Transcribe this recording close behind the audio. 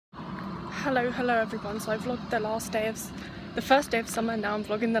Hello everyone. So I vlogged the first day of summer, now I'm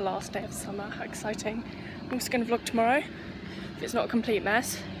vlogging the last day of summer. How exciting. I'm also going to vlog tomorrow, if it's not a complete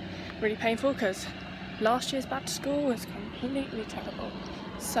mess. Really painful because last year's back to school was completely terrible.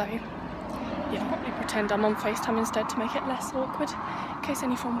 So yeah, I'll probably pretend I'm on FaceTime instead to make it less awkward, in case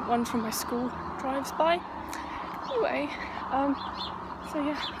anyone from my school drives by. Anyway, so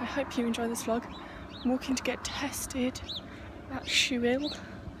yeah, I hope you enjoy this vlog. I'm walking to get tested at school.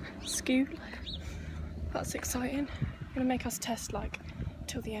 That's exciting. I'm gonna make us test like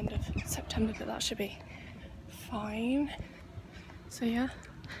till the end of September, but that should be fine. So yeah,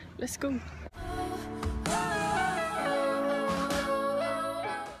 let's go.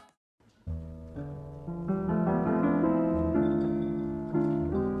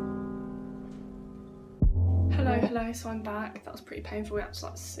 Hello, so I'm back. That was pretty painful. We had to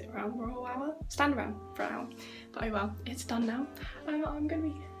like sit around for a whole hour, stand around for an hour, but oh well, it's done now. I'm gonna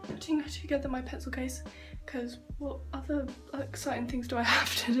be putting together my pencil case because what other exciting things do I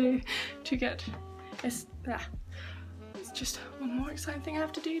have to do to get it's just one more exciting thing I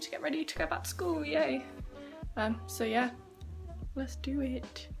have to do to get ready to go back to school. Yay. So yeah, let's do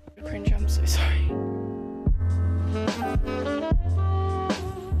it. Cringe, I'm so sorry.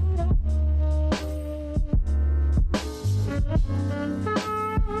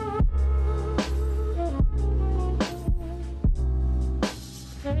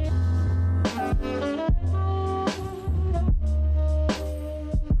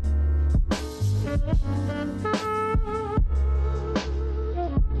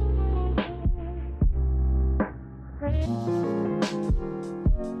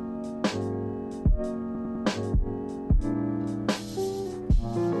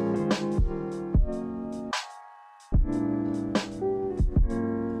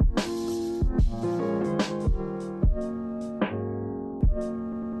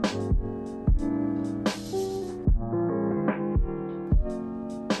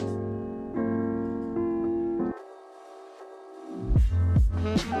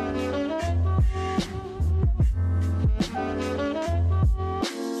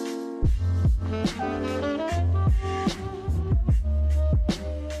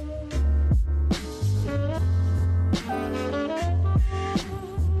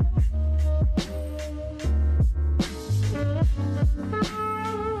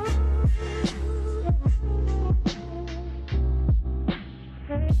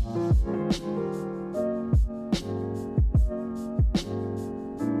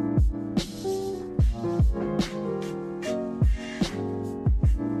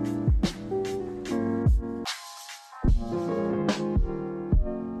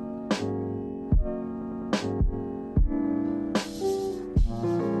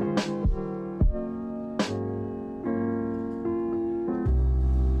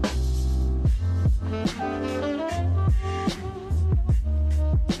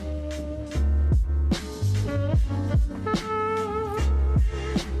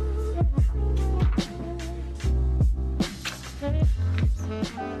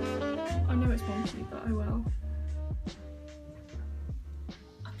 I know it's wonky, but I will.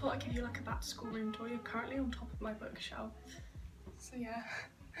 I thought I'd give you like a back to school room tour. You're currently on top of my bookshelf. So yeah,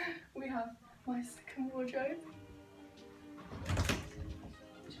 we have my second wardrobe.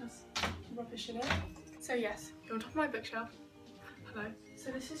 Just rubbish in it. So yes, you're on top of my bookshelf. Hello.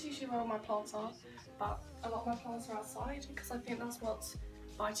 So this is usually where all my plants are, but a lot of my plants are outside because I think that's what's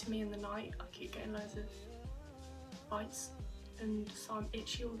biting me in the night. I keep getting loads of bites and so I'm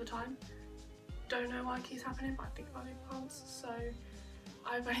itchy all the time. Don't know why it keeps happening, but I think about new plants. So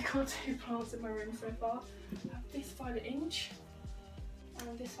I've only got 2 plants in my room so far. I have this violet inch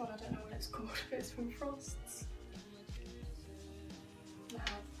and this one I don't know what it's called, but it's from Frost's. I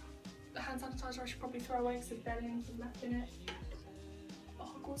have the hand sanitizer I should probably throw away because there's barely anything left in it.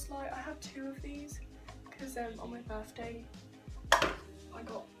 Hogwarts light, I have 2 of these because on my birthday I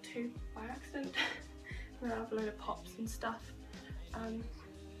got 2 by accident. And I have a load of pops and stuff.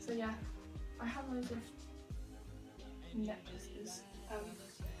 So yeah, I have loads of necklaces,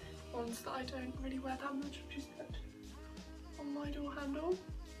 ones that I don't really wear that much, which is put on my door handle.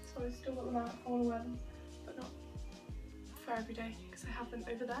 So I've still got them out, I want to wear them, but not for every day because I have them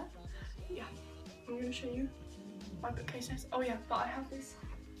over there. But yeah, I'm going to show you my bookcases. Oh yeah, but I have this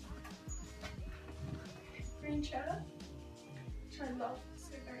green chair, which I love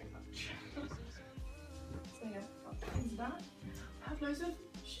so very much. So yeah, that's that. I have loads of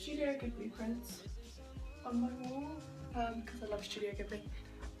Studio Ghibli prints on my wall because I love Studio Ghibli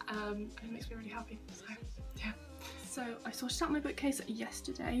and it makes me really happy. So yeah. So I sorted out my bookcase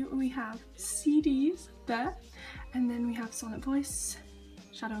yesterday. We have CDs there, and then we have Silent Voice,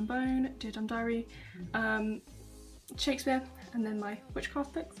 Shadow and Bone, Dear Dumb Diary, Shakespeare, and then my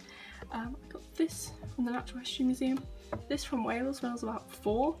witchcraft books. I got this from the Natural History Museum, this from Wales when I was about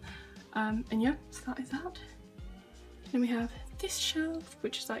 4, and yeah, so that is that. Then we have this shelf,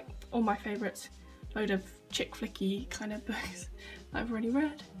 which is like all my favourites, load of chick flicky kind of books that I've already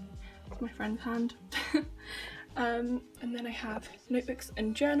read. It's my friend's hand. And then I have notebooks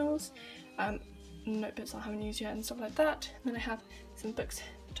and journals, notebooks I haven't used yet and stuff like that. And then I have some books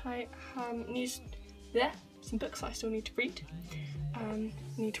that I haven't used there, some books I still need to read. I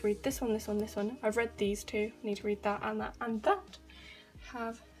need to read this one, this one, this one. I've read these two, I need to read that and that and that. I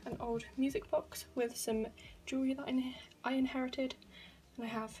have an old music box with some jewellery that I inherited. And I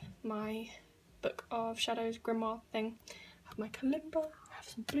have my book of shadows grimoire thing. I have my kalimba, I have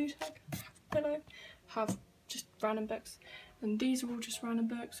some blue tag, I have a pillow, I have just random books, and these are all just random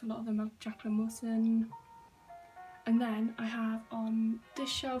books. A lot of them are Jacqueline Wilson. And then I have on this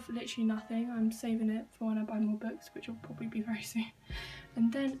shelf literally nothing. I'm saving it for when I buy more books, which will probably be very soon.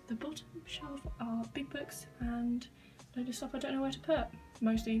 And then the bottom shelf are big books and a load of stuff I don't know where to put,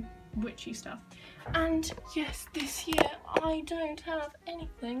 mostly witchy stuff. And yes, this year I don't have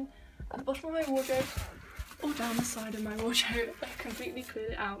anything at the bottom of my wardrobe or down the side of my wardrobe. I completely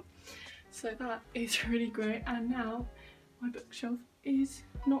cleared it out. So that is really great, and now my bookshelf is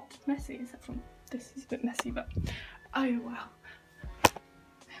not messy, except from this is a bit messy, but oh well. I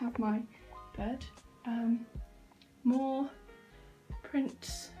have my bed, more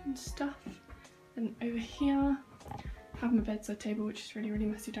prints and stuff, and over here I have my bedside table, which is really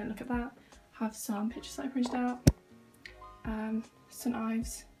messy, don't look at that. I have some pictures that I printed out, St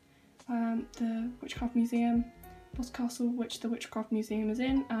Ives, the Witchcraft Museum, Castle, which the Witchcraft Museum is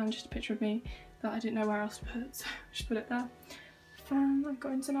in, and just a picture of me that I didn't know where else to put, so I just put it there. Fan I've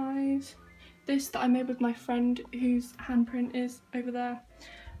got in St Ives. This that I made with my friend whose handprint is over there.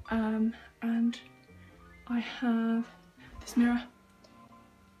 And I have this mirror.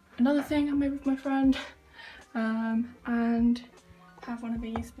 Another thing I made with my friend. And I have one of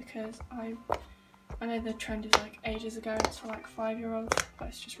these because I know the trend is like ages ago, it's for like 5-year-olds, but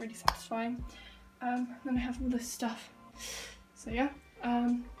it's just really satisfying. Then I have all this stuff. So yeah,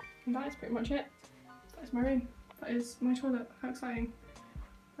 and that is pretty much it. That is my room. That is my toilet. How exciting.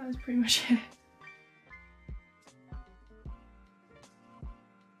 That is pretty much it.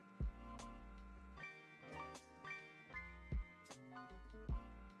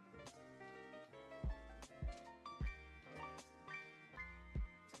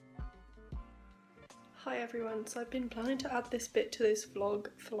 Hi everyone, so I've been planning to add this bit to this vlog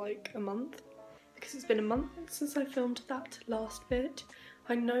for like a month, because it's been a month since I filmed that last bit.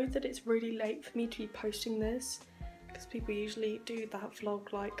 I know that it's really late for me to be posting this, because people usually do that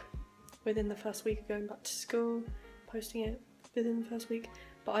vlog like within the first week of going back to school, posting it within the first week,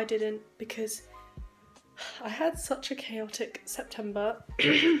 but I didn't because I had such a chaotic September,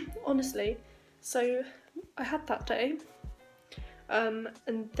 honestly. So I had that day, and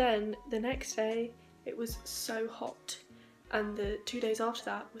then the next day it was so hot, and the 2 days after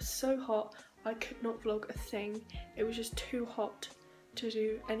that was so hot I could not vlog a thing. It was just too hot to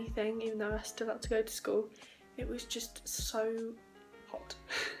do anything, even though I still had to go to school. It was just so hot.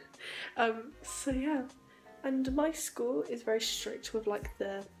 So yeah, and my school is very strict with like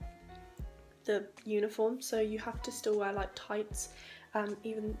the uniform, so you have to still wear like tights,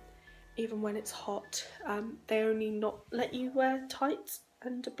 even when it's hot. They only not let you wear tights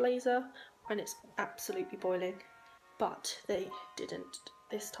and a blazer when it's absolutely boiling, but they didn't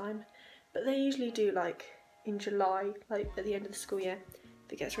this time. But they usually do like in July, like at the end of the school year,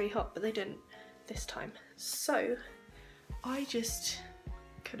 if it gets really hot, but they didn't this time. So I just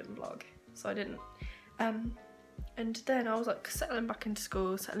couldn't vlog, so I didn't. And then I was like settling back into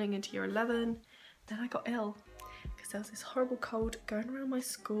school, settling into year 11, then I got ill because there was this horrible cold going around my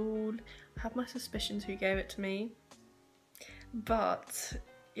school. I have my suspicions who gave it to me, but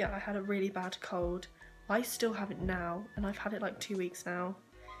yeah, I had a really bad cold. I still have it now, and I've had it like 2 weeks now.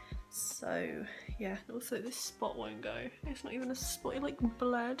 So yeah, also this spot won't go. It's not even a spot, it like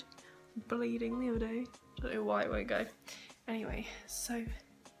bled, bleeding the other day. I don't know why it won't go. Anyway, so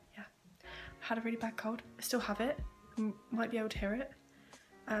yeah, I had a really bad cold. I still have it. You might be able to hear it,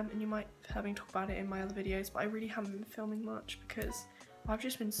 and you might have me talk about it in my other videos, but I really haven't been filming much because I've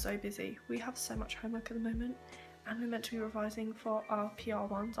just been so busy. We have so much homework at the moment, and we're meant to be revising for our PR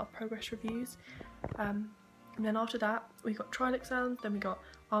ones, our progress reviews. And then after that we got trial exams, then we got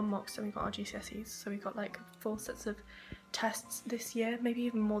our mocks, then we got our GCSEs. So we got like 4 sets of tests this year, maybe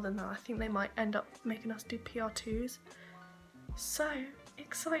even more than that. I think they might end up making us do PR2s. So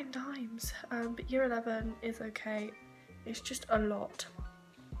exciting times. But year 11 is okay. It's just a lot.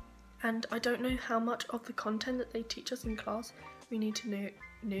 and I don't know how much of the content that they teach us in class we need to know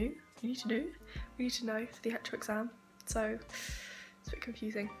for the actual exam, so it's a bit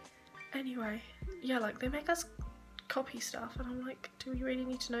confusing. Anyway, yeah, like they make us copy stuff and I'm like, do we really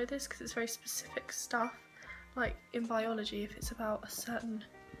need to know this? Because it's very specific stuff. Like in biology, if it's about a certain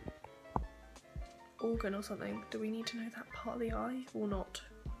organ or something, do we need to know that part of the eye or not?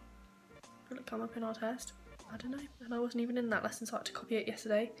 Will it come up in our test? I don't know. And I wasn't even in that lesson, so I had to copy it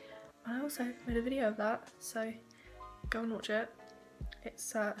yesterday. And I also made a video of that, so go and watch it.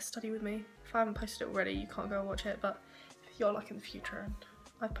 It's a study with me. If I haven't posted it already, you can't go and watch it, but if you're like in the future and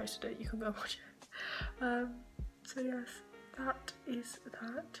I've posted it, you can go and watch it. So yes, that is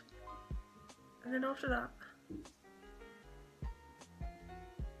that. And then after that,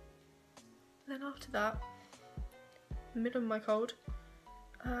 in the middle of my cold,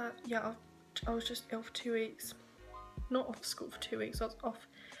 yeah, I was just ill for 2 weeks. Not off school for 2 weeks, I was off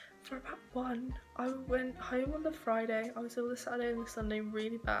for about one. I went home on the Friday, I was ill the Saturday and the Sunday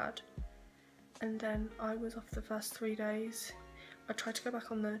really bad. And then I was off the first 3 days. I tried to go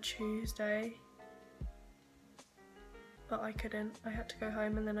back on the Tuesday, but I couldn't. I had to go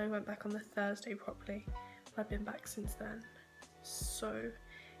home and then I went back on the Thursday properly. I've been back since then. So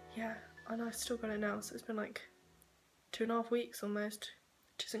yeah, and I've still got it now, so it's been like 2.5 weeks almost,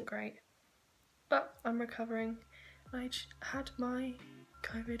 which isn't great. But I'm recovering. I had my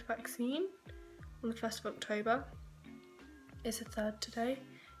COVID vaccine on the 1st of October. It's the 3rd today.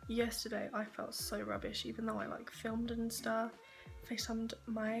 Yesterday I felt so rubbish, even though I like filmed and stuff. FaceTimed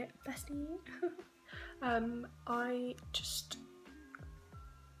my bestie. I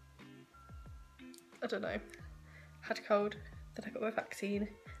don't know, had a cold, then I got my vaccine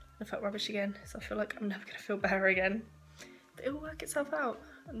and I felt rubbish again, so I feel like I'm never going to feel better again. But it will work itself out,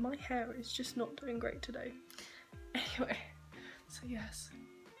 and my hair is just not doing great today. Anyway, so yes,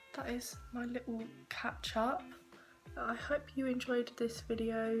 that is my little catch up. I hope you enjoyed this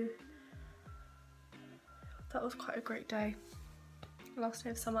video. That was quite a great day. Last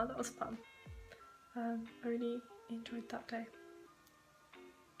day of summer, that was fun. I really enjoyed that day.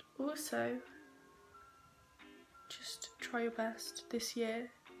 Also, just try your best this year.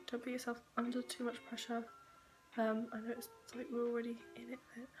 Don't put yourself under too much pressure. I know it's like we're already in it.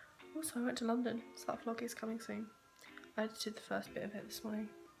 Also, I went to London, so that vlog is coming soon. I edited the first bit of it this morning.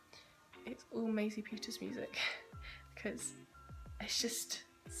 It's all Maisie Peters music because it's just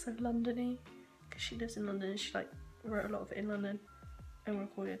so Londony. Because she lives in London and she like wrote a lot of it in London and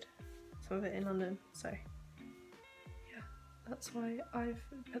recorded some of it in London. So yeah, that's why I've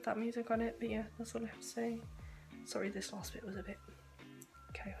put that music on it. But yeah, that's all I have to say. Sorry, this last bit was a bit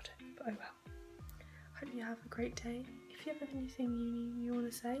chaotic, but oh well. Hope you have a great day. If you have anything you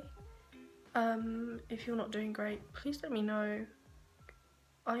want to say, if you're not doing great, please let me know.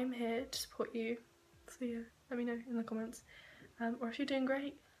 I'm here to support you, so yeah, let me know in the comments. Or if you're doing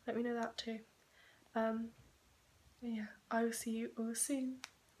great, let me know that too. Yeah, I will see you all soon.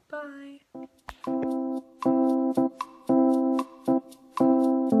 Bye!